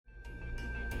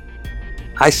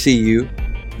I see you,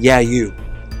 yeah you,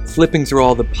 flipping through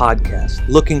all the podcasts,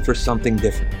 looking for something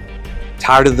different.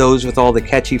 Tired of those with all the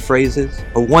catchy phrases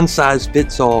or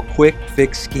one-size-fits-all quick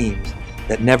fix schemes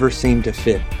that never seem to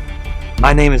fit?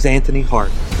 My name is Anthony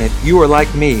Hart, and if you are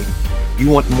like me, you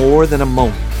want more than a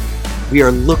moment. We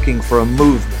are looking for a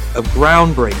movement of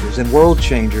groundbreakers and world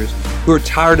changers who are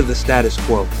tired of the status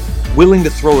quo, willing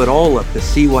to throw it all up to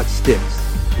see what sticks,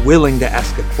 willing to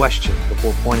ask a question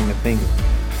before pointing a finger.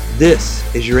 This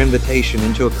is your invitation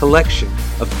into a collection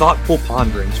of thoughtful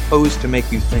ponderings posed to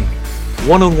make you think,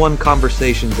 one-on-one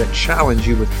conversations that challenge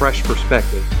you with fresh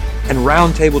perspective, and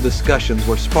roundtable discussions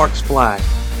where sparks fly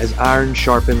as iron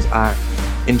sharpens iron.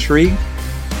 Intrigued?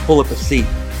 Pull up a seat.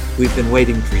 We've been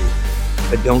waiting for you.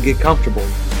 But don't get comfortable.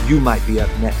 You might be up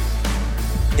next.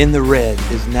 In the Red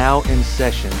is now in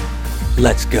session.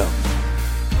 Let's go.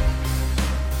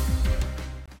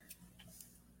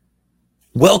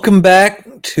 Welcome back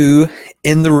to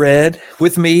In the Red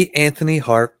with me, Anthony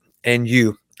Hart, and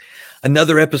you.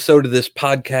 Another episode of this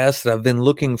podcast that I've been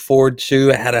looking forward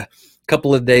to. I had a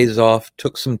couple of days off,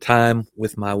 took some time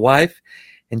with my wife,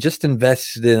 and just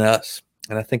invested in us.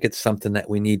 And I think it's something that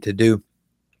we need to do.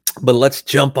 But let's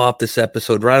jump off this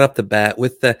episode right off the bat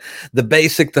with the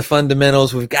basic, the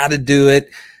fundamentals. We've got to do it.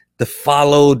 The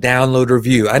follow, download,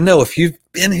 review. I know if you've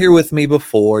been here with me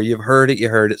before, you've heard it, you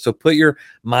heard it. So put your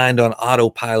mind on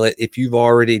autopilot if you've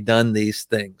already done these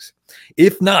things.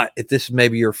 If not, if this is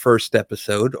maybe your first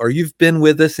episode or you've been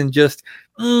with us and just,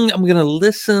 I'm going to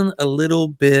listen a little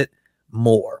bit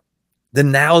more,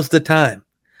 then now's the time.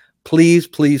 Please,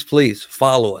 please, please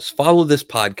follow us. Follow this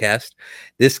podcast.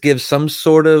 This gives some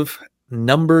sort of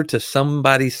number to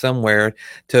somebody somewhere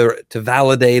to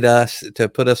validate us, to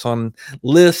put us on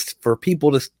lists for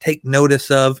people to take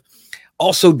notice of.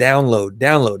 Also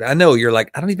download. I know you're like,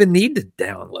 I don't even need to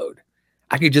download.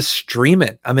 I could just stream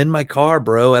it. I'm in my car,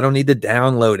 bro. I don't need to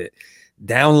download it.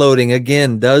 Downloading,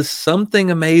 again, does something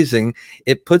amazing.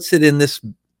 It puts it in this,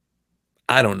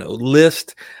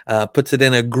 list, puts it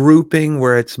in a grouping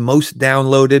where it's most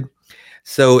downloaded.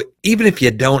 So even if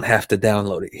you don't have to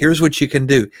download it, here's what you can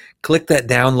do. Click that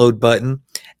download button.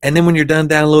 And then when you're done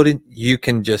downloading, you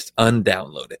can just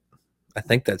undownload it. I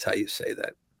think that's how you say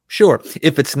that. Sure.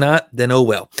 If it's not, then oh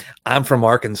well. I'm from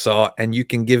Arkansas and you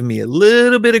can give me a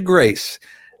little bit of grace.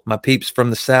 My peeps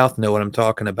from the South know what I'm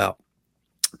talking about.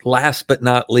 Last but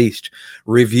not least,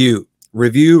 review.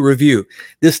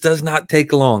 This does not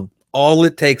take long. All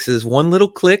it takes is one little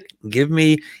click. Give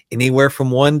me anywhere from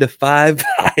 1 to 5.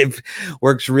 5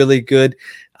 works really good.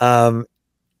 And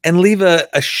leave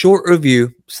a short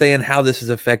review saying how this has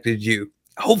affected you.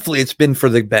 Hopefully it's been for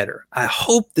the better. I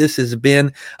hope this has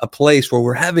been a place where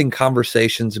we're having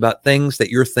conversations about things that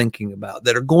you're thinking about,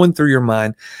 that are going through your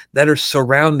mind, that are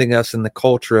surrounding us in the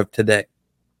culture of today.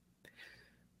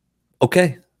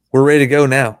 Okay, we're ready to go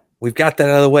now. We've got that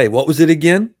out of the way. What was it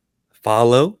again?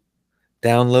 Follow,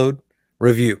 download,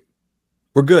 review.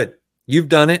 We're good. You've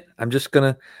done it. I'm just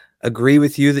going to agree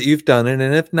with you that you've done it.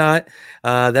 And if not,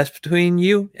 that's between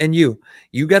you and you.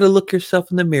 You got to look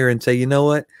yourself in the mirror and say, you know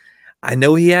what? I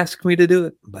know he asked me to do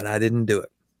it, but I didn't do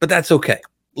it. But that's okay.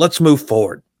 Let's move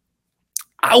forward.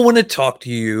 I want to talk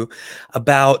to you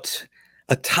about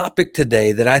a topic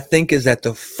today that I think is at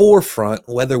the forefront,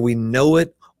 whether we know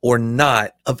it or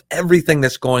not, of everything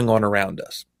that's going on around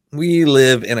us. We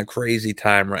live in a crazy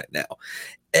time right now.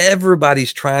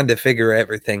 Everybody's trying to figure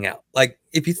everything out. Like,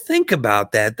 if you think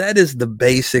about that, that is the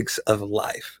basics of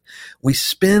life. We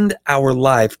spend our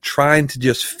life trying to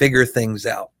just figure things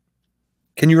out.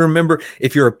 Can you remember,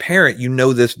 if you're a parent, you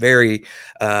know this very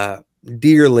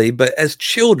dearly, but as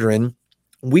children,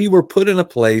 we were put in a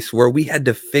place where we had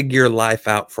to figure life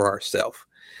out for ourselves.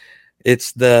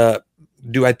 It's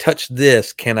do I touch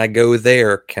this? Can I go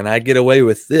there? Can I get away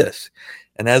with this?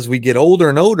 And as we get older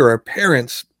and older, our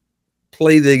parents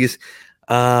play these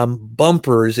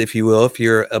bumpers, if you will. If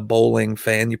you're a bowling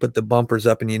fan, you put the bumpers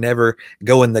up and you never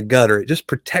go in the gutter. It just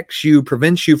protects you,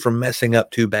 prevents you from messing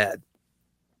up too bad.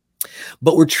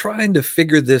 But we're trying to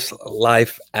figure this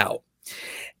life out.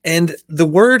 And the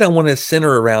word I want to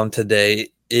center around today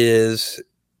is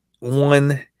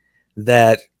one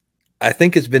that I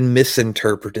think has been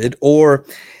misinterpreted, or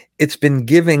it's been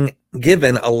given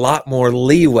a lot more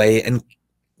leeway and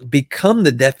become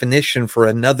the definition for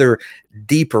another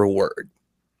deeper word.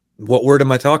 What word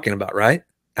am I talking about, right?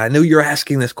 I know you're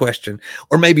asking this question,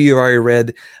 or maybe you already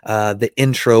read the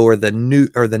intro or the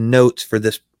notes for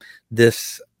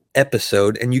this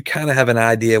episode, and you kind of have an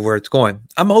idea of where it's going.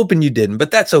 I'm hoping you didn't,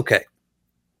 but that's okay.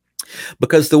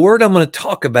 Because the word I'm going to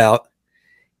talk about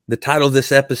The title of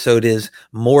this episode is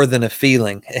More Than a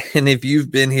Feeling. And if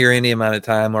you've been here any amount of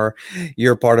time, or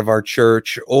you're a part of our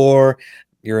church, or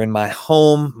you're in my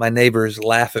home, my neighbors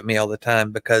laugh at me all the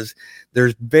time because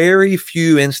there's very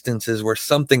few instances where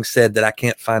something's said that I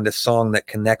can't find a song that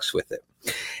connects with it.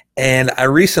 And I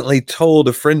recently told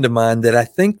a friend of mine that I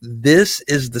think this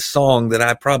is the song that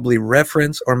I probably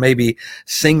reference or maybe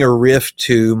sing a riff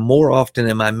to more often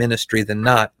in my ministry than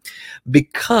not,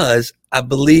 because I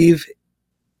believe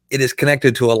it is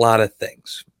connected to a lot of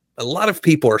things. A lot of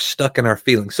people are stuck in our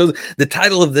feelings. So the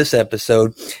title of this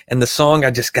episode and the song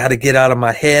I just got to get out of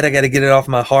my head, I got to get it off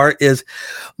my heart, is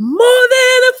More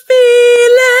Than a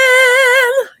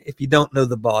Feeling. If you don't know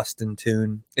the Boston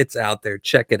tune, it's out there.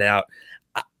 Check it out.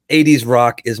 80s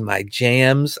rock is my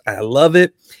jams. I love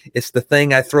it. It's the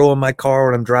thing I throw in my car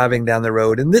when I'm driving down the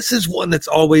road. And this is one that's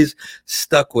always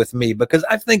stuck with me because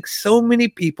I think so many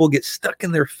people get stuck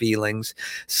in their feelings.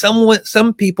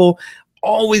 Some people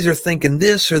always are thinking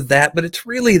this or that, but it's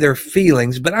really their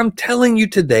feelings. But I'm telling you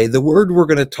today, the word we're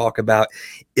going to talk about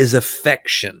is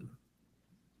affection.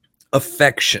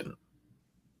 Affection.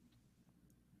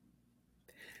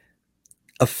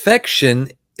 Affection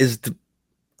is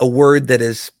a word that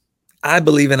is, I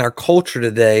believe, in our culture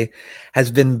today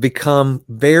has become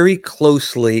very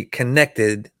closely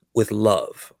connected with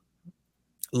love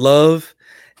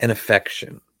and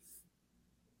affection.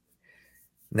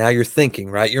 Now you're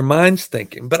thinking, right? Your mind's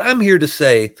thinking, but I'm here to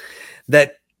say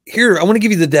that here, I want to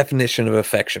give you the definition of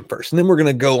affection first, and then we're going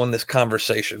to go on this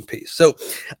conversation piece. So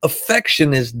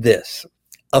affection is this: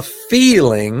 a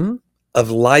feeling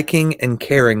of liking and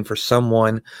caring for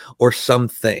someone or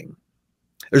something.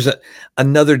 There's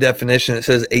another definition that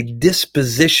says a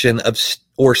disposition of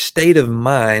or state of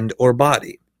mind or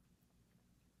body.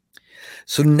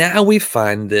 So now we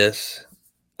find this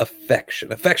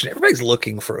affection. Everybody's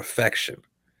looking for affection.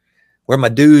 Where my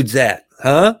dude's at,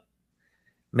 huh?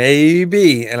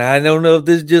 Maybe. And I don't know if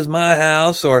this is just my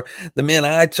house or the men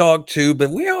I talk to, but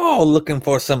we're all looking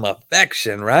for some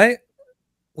affection, right?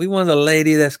 We want a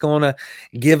lady that's going to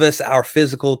give us our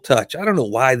physical touch. I don't know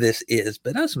why this is,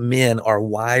 but us men are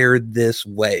wired this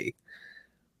way.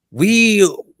 We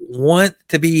want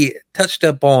to be touched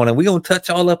up on, and we're going to touch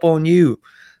all up on you.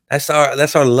 That's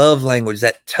our love language,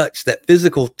 that touch, that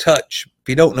physical touch. If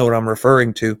you don't know what I'm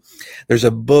referring to, there's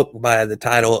a book by the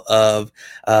title of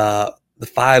The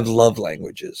 5 Love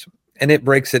Languages, and it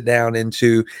breaks it down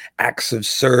into acts of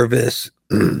service,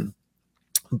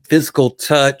 physical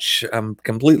touch. I'm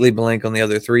completely blank on the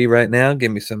other 3 right now.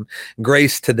 Give me some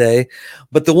grace today.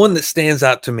 But the one that stands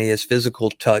out to me is physical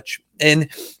touch. And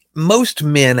most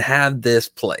men have this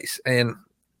place. And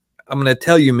I'm going to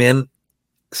tell you, men,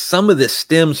 some of this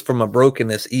stems from a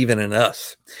brokenness even in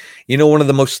us. You know, one of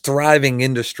the most thriving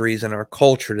industries in our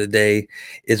culture today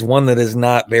is one that is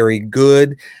not very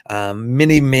good.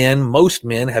 Most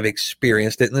men have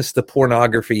experienced it, and it's the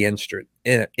pornography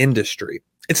industry.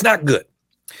 It's not good.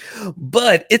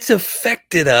 But it's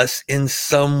affected us in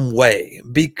some way,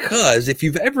 because if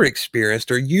you've ever experienced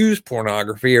or used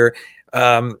pornography or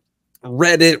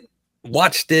read it,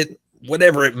 watched it,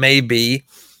 whatever it may be,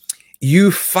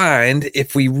 you find,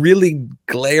 if we really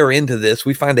glare into this,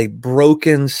 we find a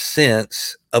broken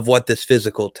sense of what this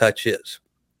physical touch is.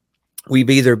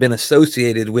 We've either been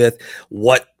associated with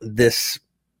what this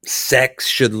sex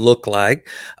should look like,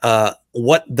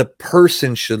 what the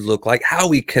person should look like, how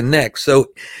we connect. So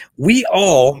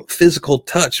physical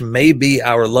touch may be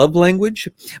our love language,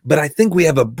 but I think we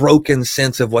have a broken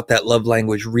sense of what that love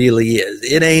language really is.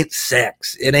 It ain't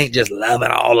sex. It ain't just loving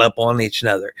all up on each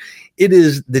other. It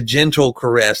is the gentle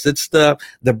caress. It's the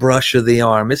brush of the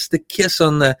arm. It's the kiss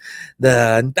on the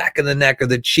back of the neck or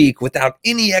the cheek without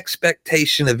any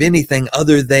expectation of anything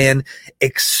other than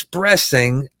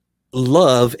expressing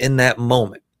love in that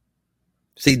moment.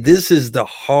 See, this is the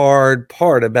hard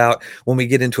part about when we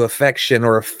get into affection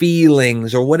or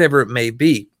feelings or whatever it may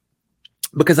be,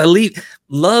 because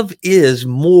love is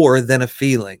more than a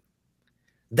feeling.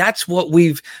 That's what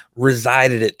we've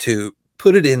resided it to,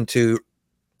 put it into,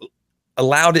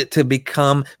 allowed it to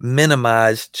become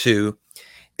minimized to,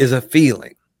 is a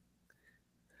feeling.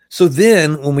 So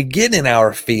then when we get in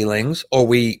our feelings or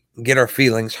we get our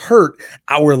feelings hurt,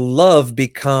 our love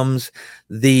becomes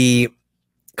the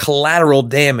collateral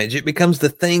damage. It becomes the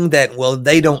thing that, well,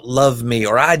 they don't love me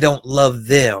or I don't love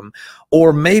them.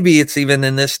 Or maybe it's even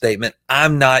in this statement,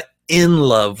 I'm not in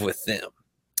love with them.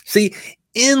 See,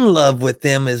 in love with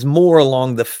them is more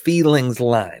along the feelings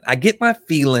line. I get my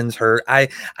feelings hurt. I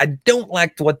don't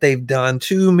like what they've done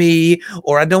to me,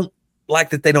 or I don't like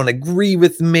that they don't agree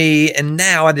with me. And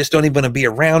now I just don't even want to be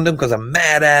around them because I'm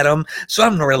mad at them. So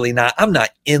I'm not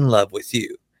in love with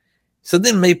you. So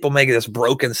then people make this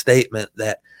broken statement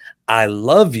that I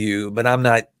love you, but I'm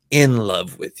not in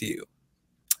love with you.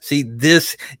 See,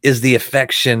 this is the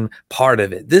affection part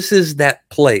of it. This is that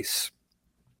place.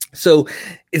 So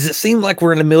does it seem like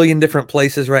we're in a million different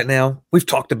places right now? We've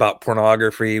talked about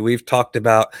pornography. We've talked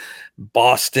about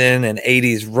Boston and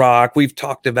 80s rock. We've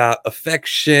talked about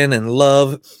affection and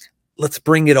love. Let's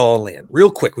bring it all in real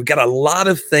quick. We've got a lot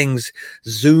of things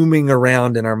zooming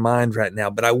around in our mind right now,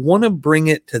 but I want to bring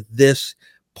it to this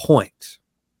point.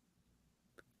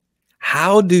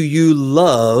 How do you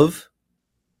love,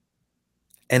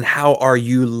 and how are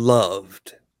you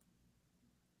loved?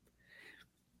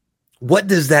 What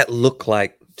does that look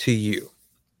like to you?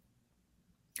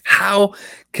 How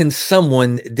can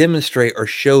someone demonstrate or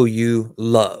show you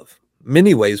love?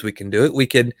 Many ways we can do it. We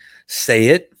could say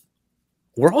it.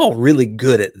 We're all really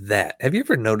good at that. Have you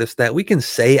ever noticed that? We can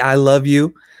say, I love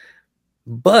you,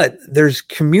 but there's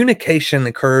communication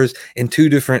that occurs in two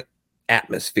different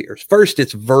atmospheres. First,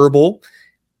 it's verbal.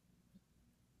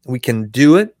 We can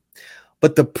do it.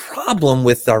 But the problem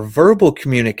with our verbal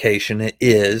communication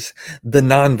is the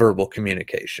nonverbal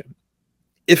communication.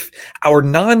 If our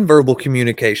nonverbal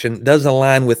communication does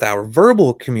align with our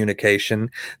verbal communication,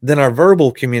 then our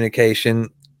verbal communication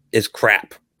is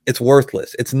crap. It's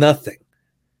worthless. It's nothing.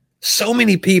 So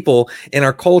many people in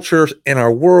our culture, in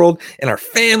our world, in our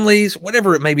families,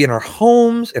 whatever it may be, in our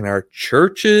homes, in our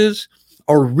churches,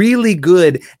 are really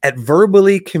good at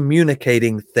verbally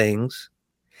communicating things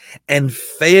and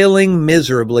failing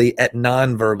miserably at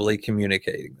non-verbally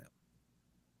communicating them.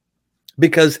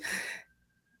 Because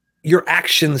your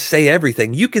actions say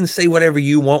everything. You can say whatever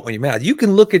you want with your mouth. You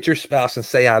can look at your spouse and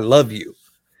say, I love you.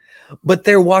 But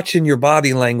they're watching your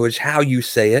body language, how you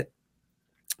say it.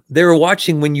 They're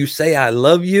watching when you say, I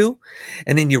love you,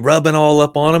 and then you're rubbing all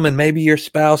up on them, and maybe your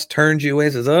spouse turns you away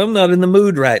and says, I'm not in the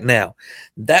mood right now.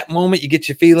 That moment you get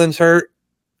your feelings hurt,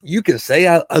 you can say,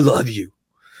 I love you.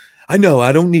 I know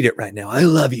I don't need it right now. I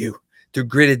love you through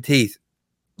gritted teeth.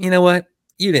 You know what?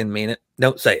 You didn't mean it.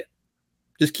 Don't say it.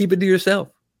 Just keep it to yourself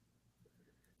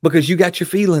because you got your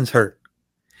feelings hurt.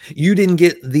 You didn't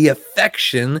get the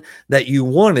affection that you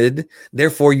wanted.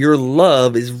 Therefore, your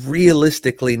love is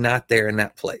realistically not there in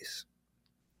that place.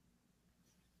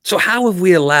 So how have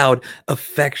we allowed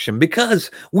affection? Because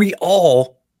we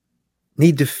all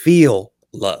need to feel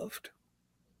loved.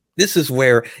 This is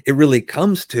where it really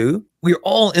comes to. We're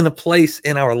all in a place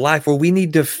in our life where we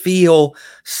need to feel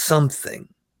something.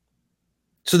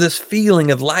 So this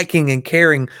feeling of liking and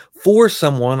caring for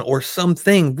someone or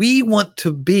something, we want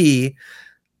to be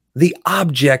the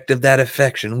object of that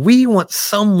affection. We want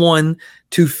someone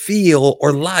to feel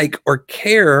or like or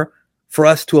care for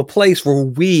us to a place where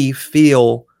we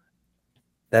feel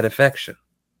that affection.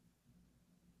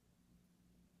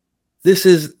 This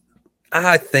is,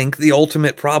 I think, the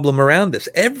ultimate problem around this.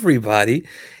 Everybody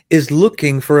is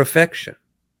looking for affection.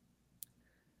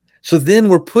 So then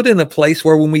we're put in a place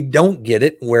where when we don't get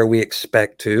it where we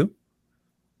expect to,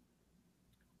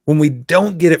 when we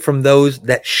don't get it from those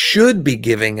that should be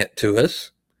giving it to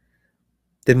us,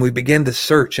 then we begin to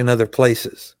search in other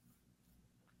places.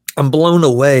 I'm blown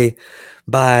away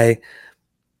by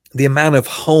the amount of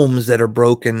homes that are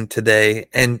broken today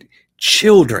and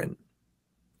children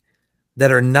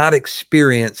that are not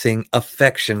experiencing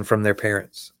affection from their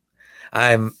parents.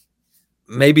 I'm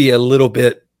maybe a little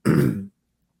bit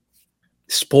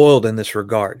spoiled in this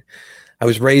regard. I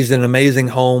was raised in an amazing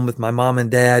home with my mom and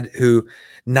dad who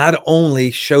not only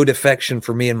showed affection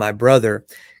for me and my brother,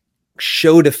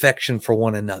 showed affection for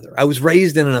one another. I was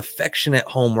raised in an affectionate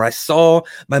home where I saw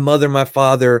my mother and my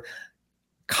father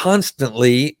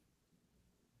constantly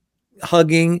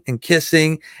hugging and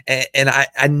kissing. And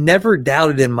I never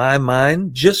doubted in my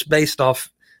mind, just based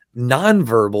off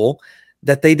nonverbal,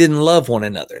 that they didn't love one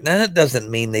another. Now, that doesn't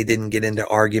mean they didn't get into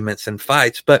arguments and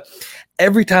fights, but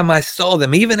every time I saw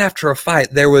them, even after a fight,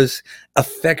 there was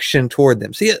affection toward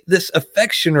them. See, this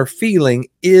affection or feeling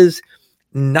is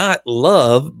not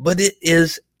love, but it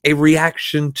is a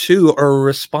reaction to or a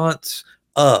response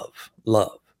of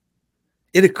love.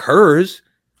 It occurs.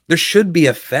 There should be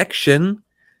affection,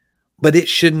 but it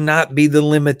should not be the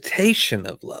limitation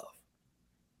of love.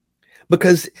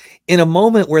 Because in a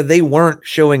moment where they weren't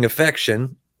showing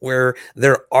affection, where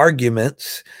their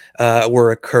arguments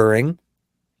were occurring,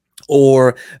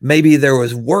 or maybe there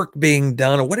was work being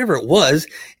done or whatever it was,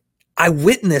 I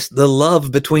witnessed the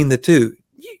love between the two.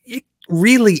 It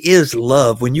really is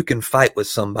love when you can fight with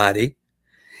somebody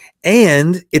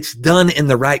and it's done in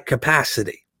the right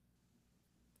capacity.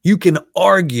 You can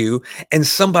argue and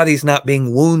somebody's not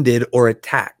being wounded or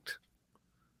attacked.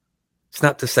 It's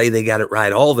not to say they got it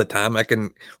right all the time. I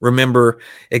can remember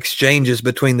exchanges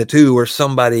between the two where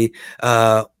somebody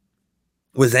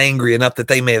was angry enough that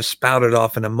they may have spouted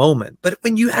off in a moment. But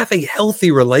when you have a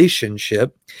healthy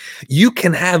relationship, you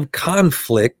can have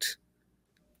conflict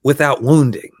without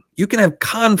wounding. You can have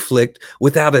conflict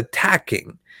without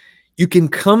attacking. You can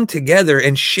come together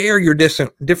and share your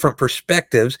different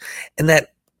perspectives. And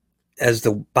that, as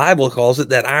the Bible calls it,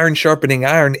 that iron sharpening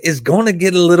iron is going to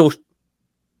get a little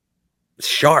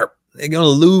sharp. You're going to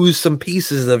lose some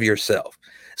pieces of yourself.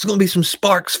 There's going to be some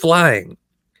sparks flying.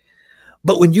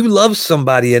 But when you love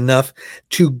somebody enough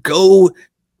to go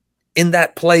in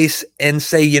that place and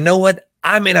say, you know what,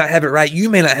 I may not have it right, you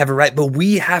may not have it right, but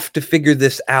we have to figure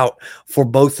this out for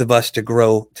both of us to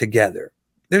grow together.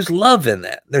 There's love in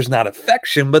that. There's not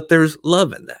affection, but there's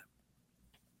love in that.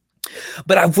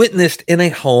 But I've witnessed in a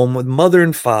home with mother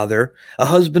and father, a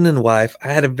husband and wife, I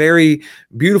had a very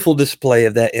beautiful display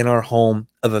of that in our home,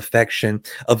 of affection,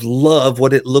 of love,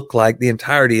 what it looked like, the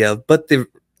entirety of, but the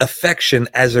affection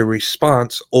as a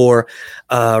response or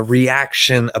a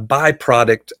reaction, a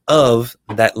byproduct of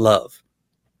that love.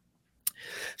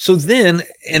 So then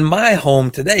in my home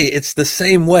today, it's the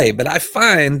same way, but I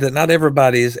find that not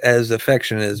everybody's as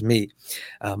affectionate as me.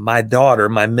 My daughter,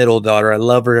 my middle daughter, I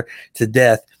love her to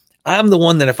death. I'm the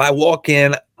one that if I walk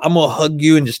in, I'm going to hug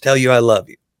you and just tell you I love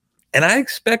you. And I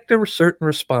expect a certain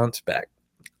response back,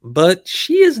 but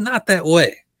she is not that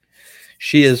way.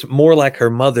 She is more like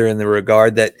her mother in the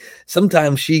regard that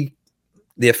sometimes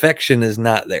the affection is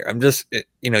not there. I'm just,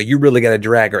 you really got to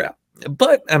drag her out.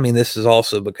 But I mean, this is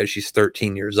also because she's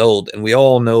 13 years old, and we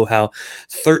all know how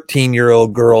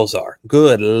 13-year-old girls are.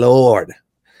 Good Lord,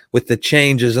 with the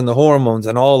changes and the hormones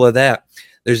and all of that.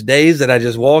 There's days that I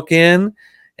just walk in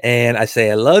and I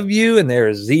say, I love you, and there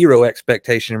is zero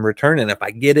expectation in return. And if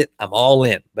I get it, I'm all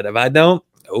in. But if I don't,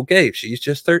 okay, she's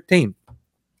just 13.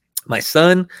 My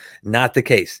son, not the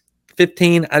case.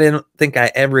 15, I didn't think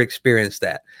I ever experienced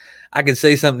that. I can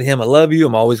say something to him, I love you.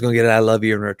 I'm always going to get it, I love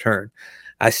you in return.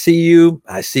 I see you.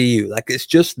 Like, it's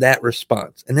just that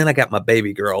response. And then I got my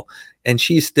baby girl, and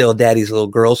she's still daddy's little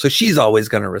girl, so she's always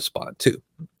going to respond too.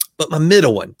 But my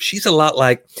middle one, she's a lot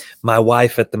like my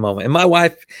wife at the moment. And my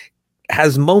wife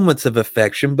has moments of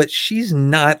affection, but she's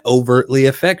not overtly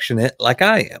affectionate like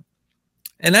I am.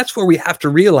 And that's where we have to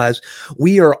realize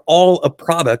we are all a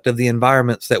product of the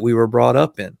environments that we were brought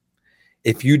up in.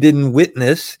 If you didn't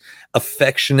witness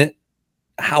affectionate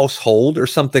household or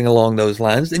something along those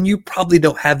lines, then you probably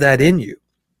don't have that in you.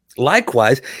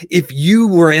 Likewise, if you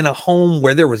were in a home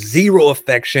where there was zero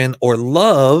affection or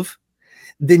love,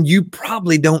 then you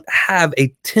probably don't have a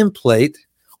template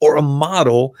or a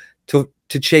model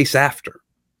to chase after.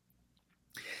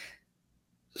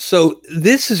 So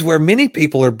this is where many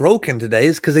people are broken today,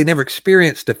 is because they never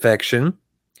experienced affection.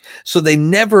 So they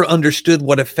never understood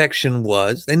what affection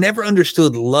was. They never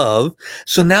understood love.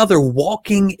 So now they're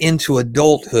walking into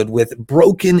adulthood with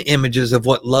broken images of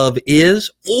what love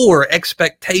is, or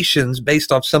expectations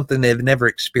based off something they've never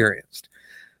experienced.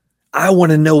 I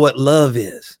want to know what love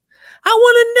is. I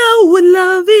want to know what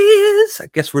love is. I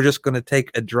guess we're just going to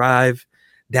take a drive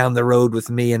down the road with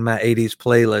me and my 80s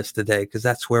playlist today, because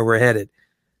that's where we're headed.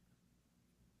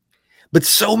 But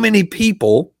so many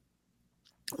people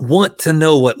want to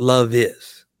know what love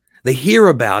is. They hear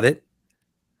about it,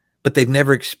 but they've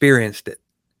never experienced it.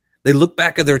 They look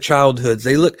back at their childhoods.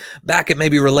 They look back at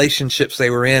maybe relationships they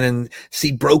were in and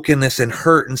see brokenness and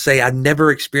hurt and say, I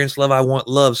never experienced love. I want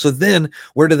love. So then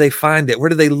where do they find it? Where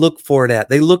do they look for it at?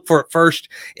 They look for it first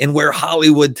in where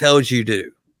Hollywood tells you to.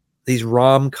 These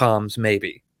rom-coms,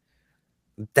 maybe.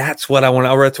 That's what I want,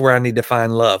 or that's where I need to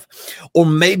find love. Or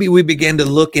maybe we begin to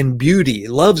look in beauty.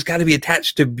 Love's got to be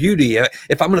attached to beauty.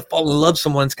 If I'm going to fall in love with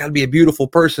someone, it's got to be a beautiful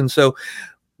person. So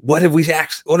what have we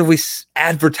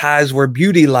advertised where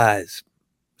beauty lies?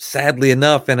 Sadly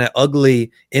enough, in an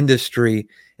ugly industry,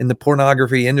 in the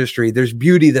pornography industry, there's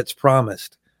beauty that's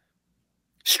promised.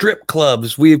 Strip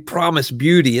clubs, we've promised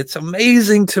beauty. It's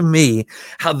amazing to me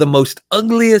how the most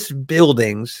ugliest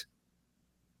buildings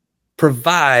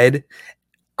provide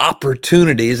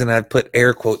opportunities, and I've put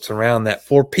air quotes around that,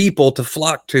 for people to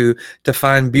flock to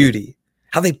find beauty.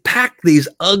 How they pack these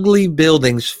ugly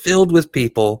buildings filled with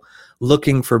people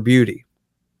looking for beauty.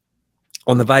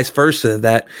 On the vice versa,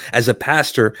 that as a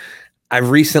pastor,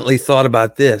 I've recently thought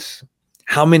about this.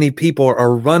 How many people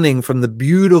are running from the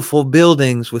beautiful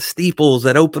buildings with steeples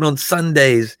that open on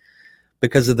Sundays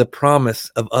because of the promise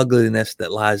of ugliness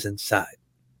that lies inside?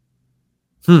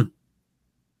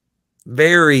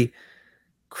 Very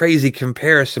crazy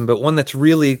comparison, but one that's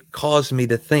really caused me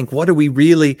to think, what are we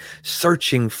really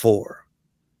searching for?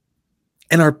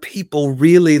 And are people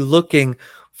really looking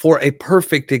for a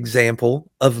perfect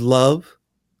example of love?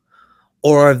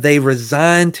 Or are they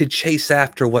resigned to chase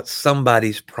after what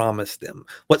somebody's promised them,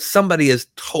 what somebody has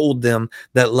told them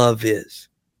that love is?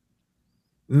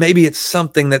 Maybe it's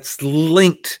something that's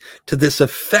linked to this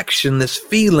affection, this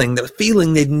feeling, the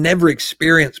feeling they've never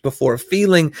experienced before, a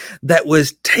feeling that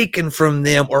was taken from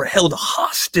them or held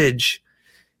hostage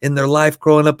in their life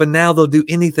growing up. And now they'll do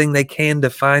anything they can to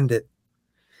find it.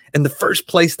 And the first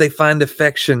place they find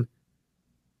affection,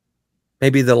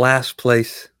 maybe the last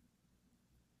place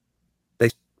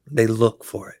they look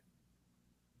for it.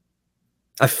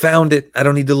 I found it. I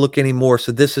don't need to look anymore.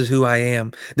 So this is who I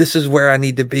am. This is where I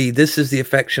need to be. This is the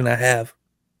affection I have.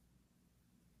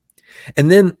 And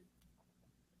then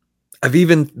I've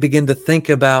even begun to think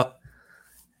about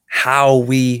how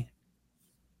we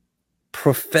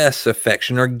profess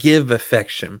affection or give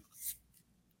affection.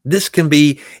 This can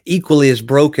be equally as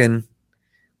broken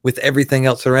with everything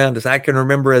else around us. I can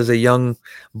remember as a young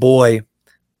boy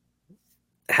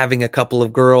having a couple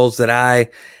of girls that I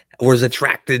was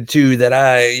attracted to, that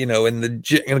I, in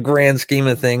the grand scheme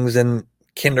of things, in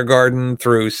kindergarten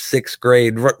through 6th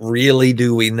grade, what really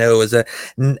do we know as an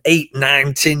 8, 9,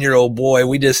 10-year-old boy?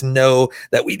 We just know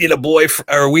that we need a boyfriend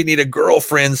or we need a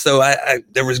girlfriend. So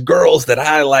there was girls that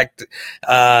I liked,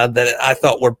 that I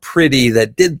thought were pretty,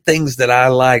 that did things that I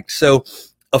liked. So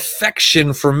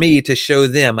affection for me to show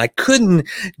them, I couldn't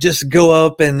just go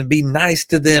up and be nice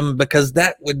to them because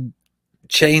that would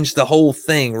change the whole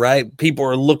thing, right? People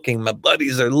are looking, my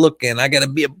buddies are looking, I got to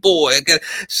be a boy.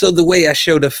 So the way I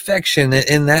showed affection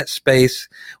in that space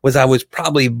was I was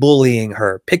probably bullying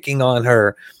her, picking on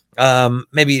her,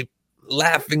 maybe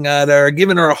laughing at her,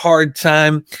 giving her a hard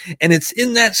time. And it's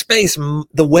in that space,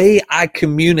 the way I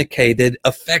communicated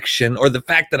affection, or the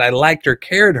fact that I liked her,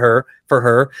 cared for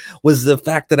her, was the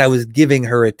fact that I was giving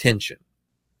her attention.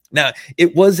 Now,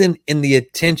 it wasn't in the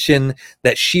attention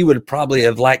that she would probably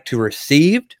have liked to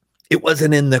received. It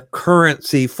wasn't in the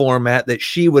currency format that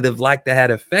she would have liked to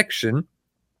have affection.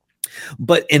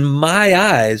 But in my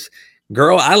eyes,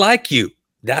 girl, I like you.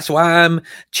 That's why I'm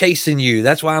chasing you.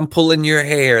 That's why I'm pulling your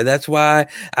hair. That's why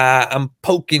I'm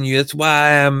poking you. That's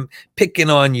why I'm picking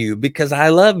on you, because I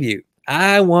love you.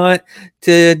 I want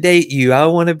to date you. I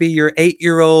want to be your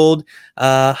 8-year-old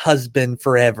husband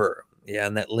forever. Yeah,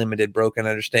 and that limited, broken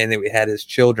understanding we had as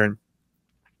children.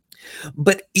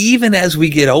 But even as we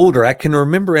get older, I can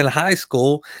remember in high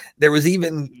school, there was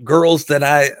even girls that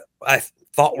I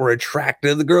thought were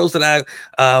attractive, the girls that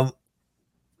I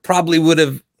probably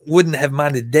wouldn't have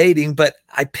minded dating, but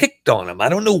I picked on them. I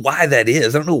don't know why that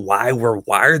is. I don't know why we're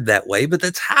wired that way, but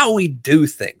that's how we do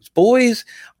things. Boys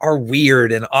are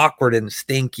weird and awkward and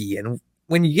stinky. And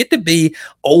when you get to be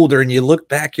older and you look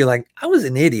back, you're like, I was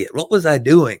an idiot. What was I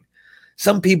doing?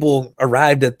 Some people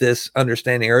arrived at this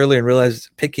understanding early and realized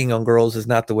picking on girls is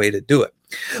not the way to do it.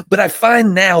 But I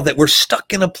find now that we're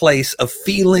stuck in a place of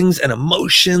feelings and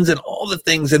emotions and all the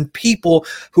things, and people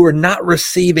who are not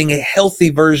receiving a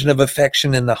healthy version of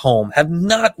affection in the home, have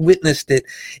not witnessed it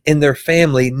in their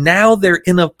family. Now they're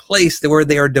in a place where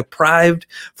they are deprived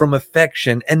from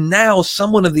affection. And now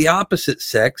someone of the opposite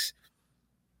sex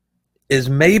is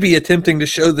maybe attempting to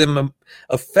show them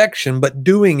affection, but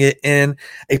doing it in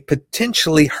a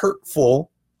potentially hurtful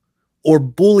or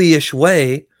bullyish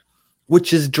way,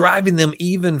 which is driving them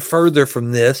even further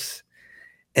from this.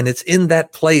 And it's in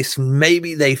that place,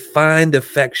 maybe they find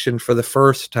affection for the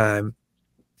first time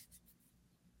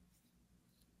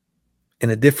in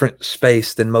a different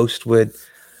space than most would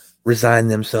resign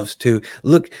themselves to.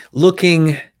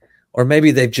 Looking, or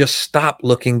maybe they've just stopped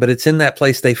looking, but it's in that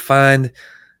place they find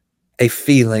a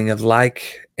feeling of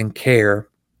like and care.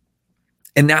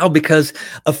 And now, because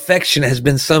affection has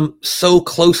been so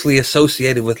closely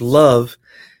associated with love,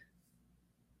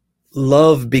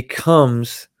 love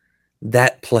becomes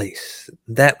that place,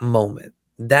 that moment,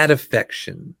 that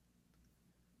affection.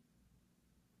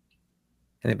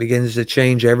 And it begins to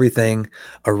change everything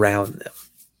around them.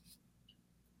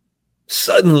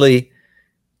 Suddenly,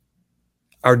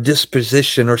 our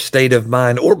disposition or state of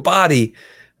mind or body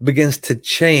begins to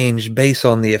change based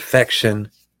on the affection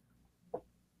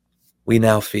we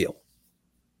now feel.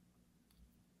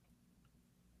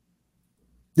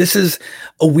 This is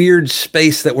a weird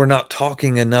space that we're not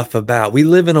talking enough about. We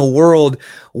live in a world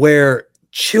where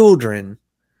children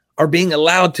are being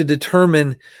allowed to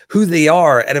determine who they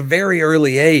are at a very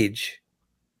early age.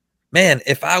 Man,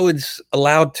 if I was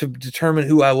allowed to determine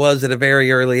who I was at a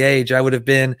very early age, I would have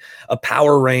been a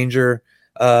Power Ranger.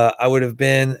 I would have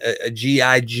been a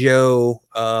G.I. Joe.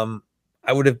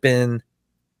 I would have been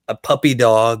a puppy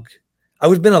dog. I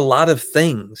would have been a lot of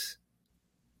things.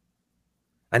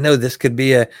 I know this could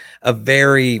be a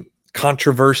very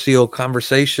controversial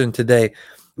conversation today,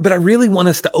 but I really want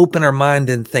us to open our mind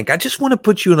and think. I just want to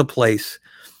put you in a place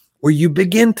where you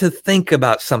begin to think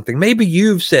about something. Maybe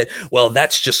you've said, well,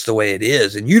 that's just the way it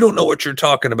is. And you don't know what you're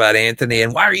talking about, Anthony.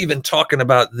 And why are you even talking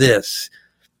about this?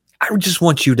 I just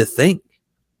want you to think.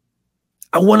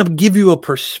 I want to give you a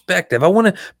perspective. I want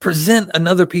to present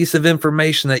another piece of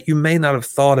information that you may not have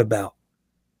thought about.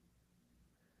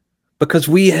 Because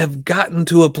we have gotten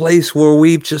to a place where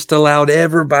we've just allowed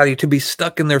everybody to be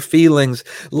stuck in their feelings,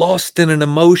 lost in an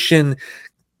emotion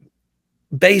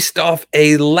based off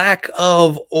a lack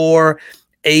of or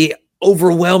a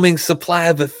overwhelming supply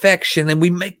of affection. And we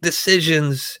make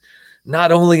decisions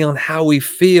not only on how we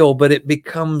feel, but it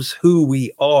becomes who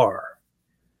we are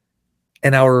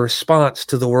and our response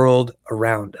to the world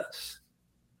around us.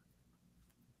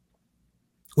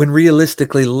 When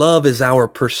realistically, love is our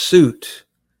pursuit,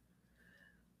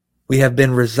 we have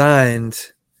been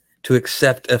resigned to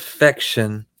accept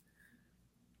affection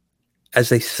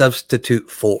as a substitute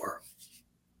for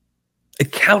a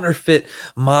counterfeit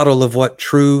model of what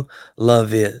true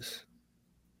love is.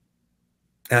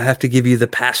 I have to give you the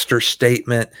pastor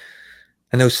statement.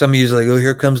 I know some of you are like, oh,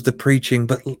 here comes the preaching,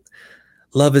 but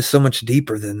love is so much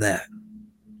deeper than that.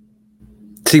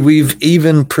 See, we've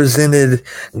even presented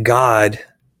God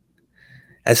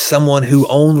as someone who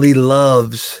only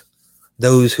loves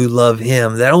those who love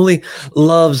him, that only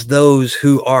loves those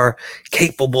who are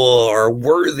capable or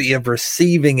worthy of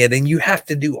receiving it. And you have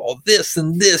to do all this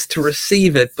and this to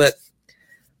receive it. But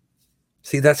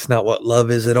see, that's not what love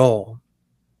is at all.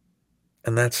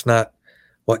 And that's not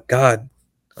what God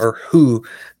or who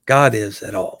God is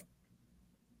at all.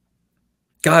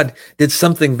 God did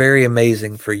something very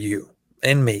amazing for you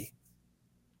and me.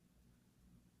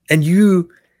 And you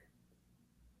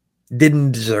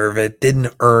didn't deserve it,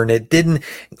 didn't earn it,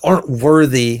 aren't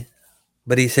worthy.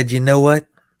 But he said, you know what?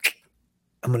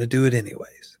 I'm going to do it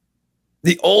anyways.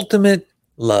 The ultimate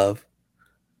love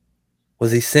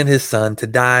was he sent his son to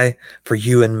die for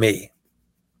you and me.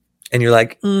 And you're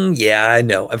like, yeah, I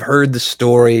know. I've heard the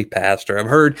story, Pastor.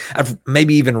 I've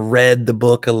maybe even read the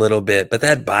book a little bit, but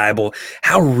that Bible,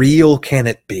 how real can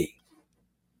it be?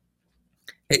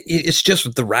 It's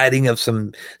just the writing of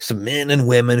some men and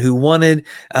women who wanted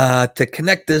to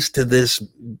connect us to this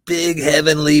big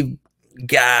heavenly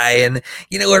guy. And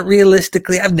you know what?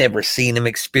 Realistically, I've never seen him,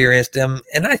 experienced him,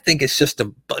 and I think it's just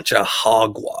a bunch of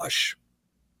hogwash.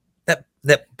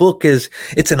 That book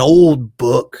it's an old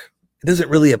book. It doesn't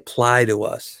really apply to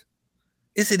us.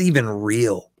 Is it even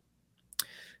real?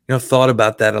 I've thought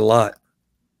about that a lot.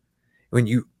 When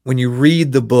you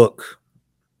read the book,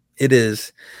 it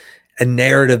is a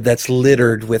narrative that's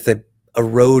littered with a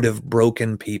road of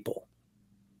broken people.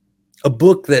 A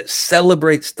book that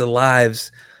celebrates the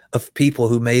lives of people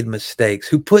who made mistakes,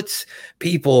 who puts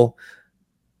people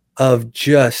of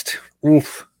just,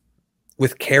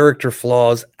 with character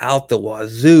flaws out the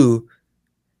wazoo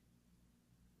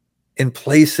in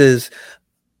places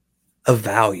of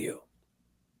value.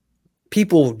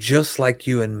 People just like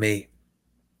you and me.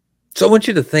 So I want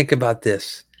you to think about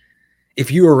this.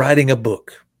 If you were writing a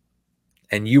book,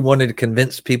 and you wanted to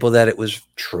convince people that it was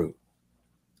true,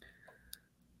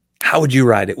 how would you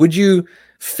write it? Would you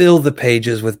fill the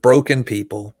pages with broken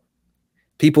people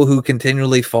who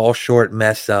continually fall short,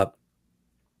 mess up,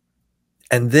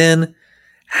 and then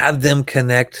have them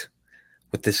connect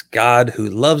with this God who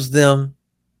loves them,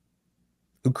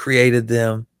 who created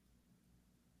them,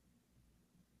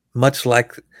 much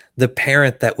like the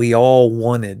parent that we all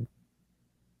wanted,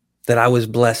 that I was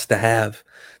blessed to have,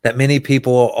 that many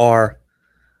people are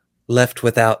left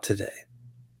without today?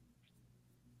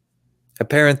 A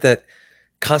parent that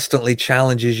constantly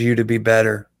challenges you to be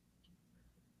better,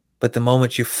 but the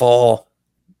moment you fall,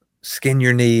 skin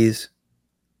your knees,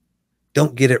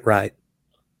 don't get it right,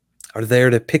 are there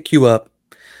to pick you up,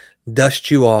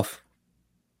 dust you off,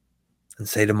 and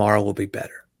say tomorrow will be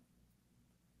better.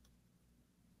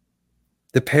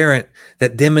 The parent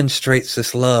that demonstrates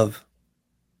this love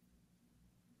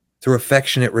through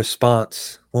affectionate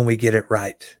response when we get it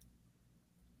right.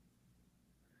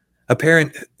 A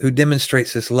parent who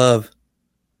demonstrates this love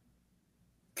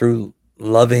through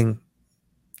loving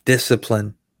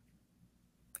discipline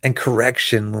and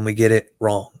correction when we get it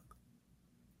wrong.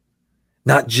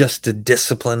 Not just to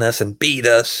discipline us and beat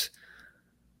us,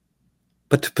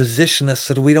 but to position us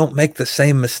so that we don't make the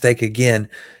same mistake again,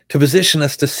 to position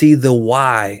us to see the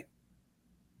why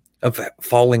of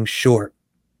falling short.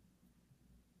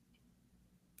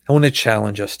 I want to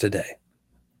challenge us today.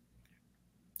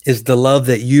 Is the love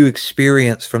that you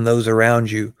experience from those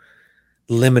around you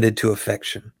limited to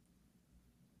affection?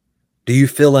 Do you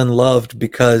feel unloved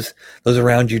because those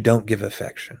around you don't give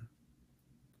affection?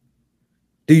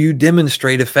 Do you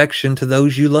demonstrate affection to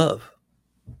those you love?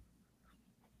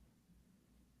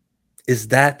 Is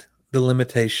that the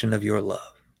limitation of your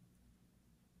love?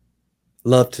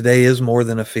 Love today is more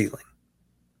than a feeling.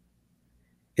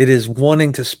 It is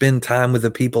wanting to spend time with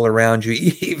the people around you,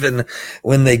 even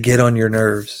when they get on your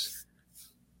nerves.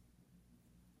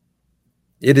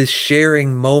 It is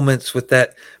sharing moments with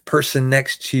that person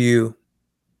next to you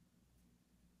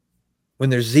when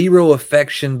there's zero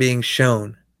affection being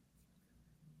shown.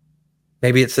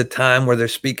 Maybe it's a time where they're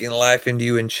speaking life into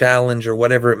you and challenge or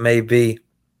whatever it may be.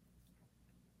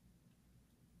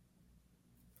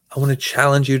 I want to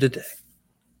challenge you today.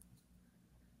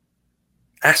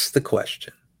 Ask the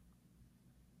question,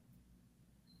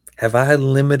 have I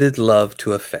limited love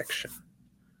to affection?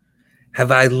 Have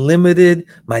I limited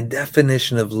my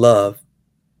definition of love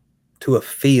to a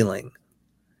feeling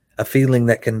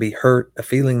that can be hurt, a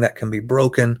feeling that can be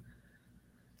broken,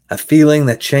 a feeling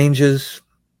that changes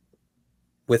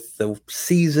with the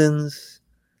seasons,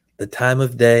 the time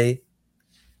of day?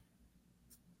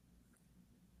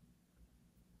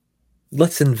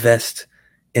 Let's invest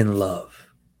in love.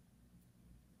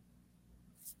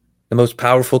 The most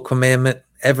powerful commandment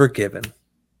ever given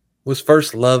was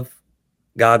first love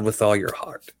God with all your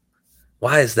heart.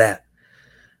 Why is that?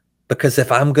 Because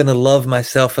if I'm going to love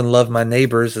myself and love my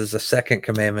neighbors, as the second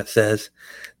commandment says,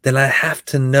 then I have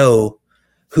to know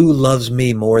who loves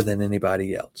me more than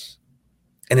anybody else.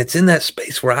 And it's in that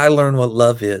space where I learn what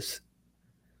love is,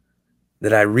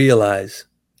 that I realize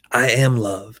I am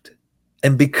loved.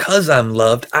 And because I'm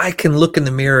loved, I can look in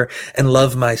the mirror and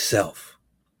love myself.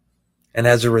 And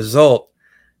as a result,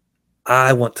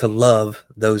 I want to love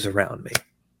those around me.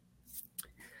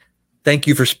 Thank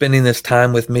you for spending this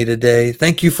time with me today.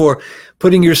 Thank you for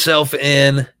putting yourself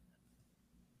in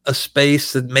a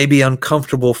space that may be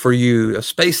uncomfortable for you, a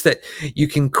space that you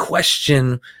can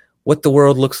question what the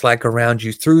world looks like around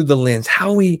you through the lens,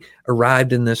 how we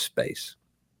arrived in this space.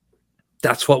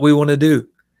 That's what we want to do.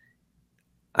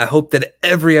 I hope that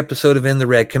every episode of In the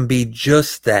Red can be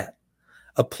just that,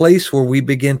 a place where we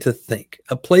begin to think,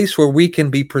 a place where we can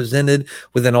be presented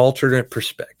with an alternate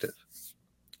perspective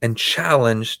and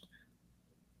challenged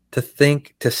to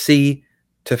think, to see,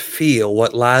 to feel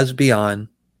what lies beyond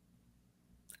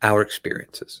our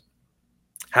experiences.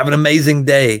 Have an amazing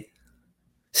day.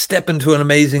 Step into an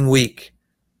amazing week.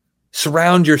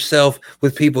 Surround yourself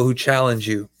with people who challenge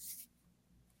you.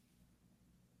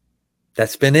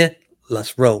 That's been it.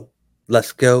 Let's roll.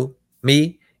 Let's go.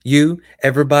 Me, you,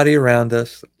 everybody around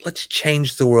us. Let's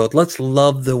change the world. Let's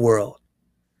love the world.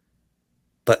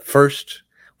 But first,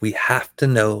 we have to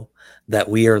know that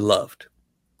we are loved.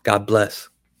 God bless.